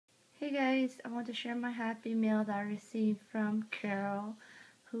Hey guys, I want to share my happy mail that I received from Carol,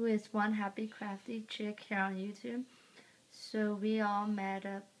 who is one happy crafty chick here on YouTube. So we all met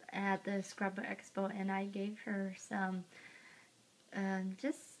up at the Scrubber Expo and I gave her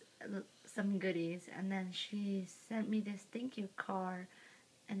just some goodies, and then she sent me this thank you card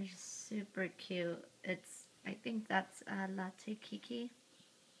and it's super cute. I think that's Latte Kiki,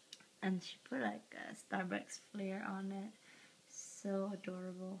 and she put like a Starbucks flair on it. So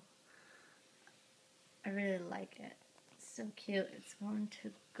adorable. I really like it. It's so cute. It's going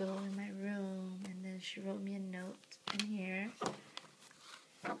to go in my room. And then she wrote me a note in here.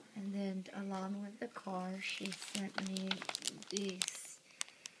 And then along with the card, she sent me these.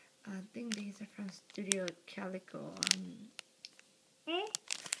 I think these are from Studio Calico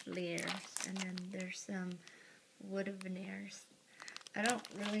flares. And then there's some wood veneers. I don't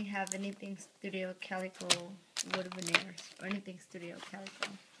really have anything Studio Calico wood veneers or anything Studio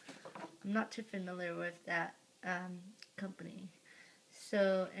Calico. I'm not too familiar with that company.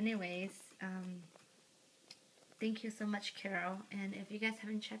 So, anyways, thank you so much, Carol. And if you guys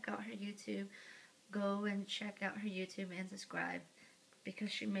haven't checked out her YouTube, go and check out her YouTube and subscribe, because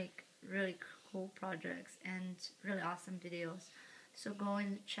she make really cool projects and really awesome videos. So go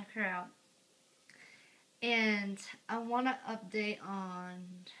and check her out. And I want to update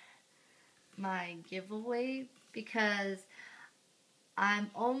on my giveaway because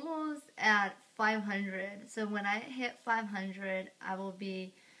I'm almost at 500. So when I hit 500, I will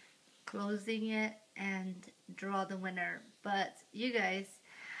be closing it and draw the winner. But you guys,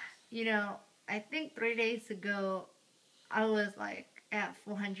 I think 3 days ago I was like at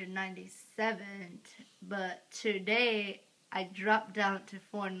 497, but today I dropped down to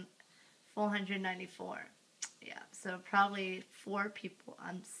 494. Yeah, so probably 4 people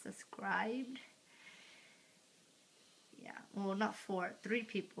unsubscribed. Yeah, well, not 4, 3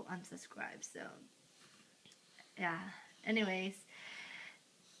 people unsubscribed. So yeah. Anyways,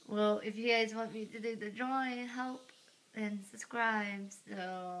 well, if you guys want me to do the drawing, help and subscribe.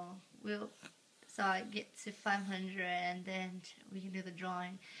 So I get to 500 and then we can do the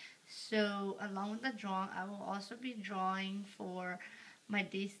drawing. So along with the drawing, I will also be drawing for my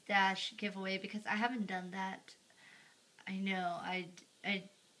D-Stash giveaway because I haven't done that. I know I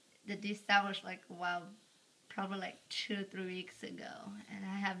the D-Stash was like a while, probably like 2 or 3 weeks ago, and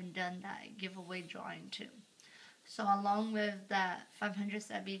I haven't done that giveaway drawing too. So along with that 500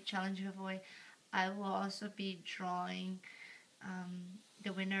 Sabi challenge giveaway, I will also be drawing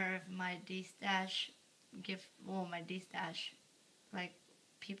the winner of my D-Stash gift, well, my D-Stash, like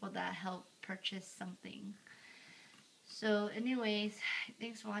people that help purchase something. So anyways,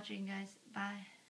 thanks for watching, guys. Bye.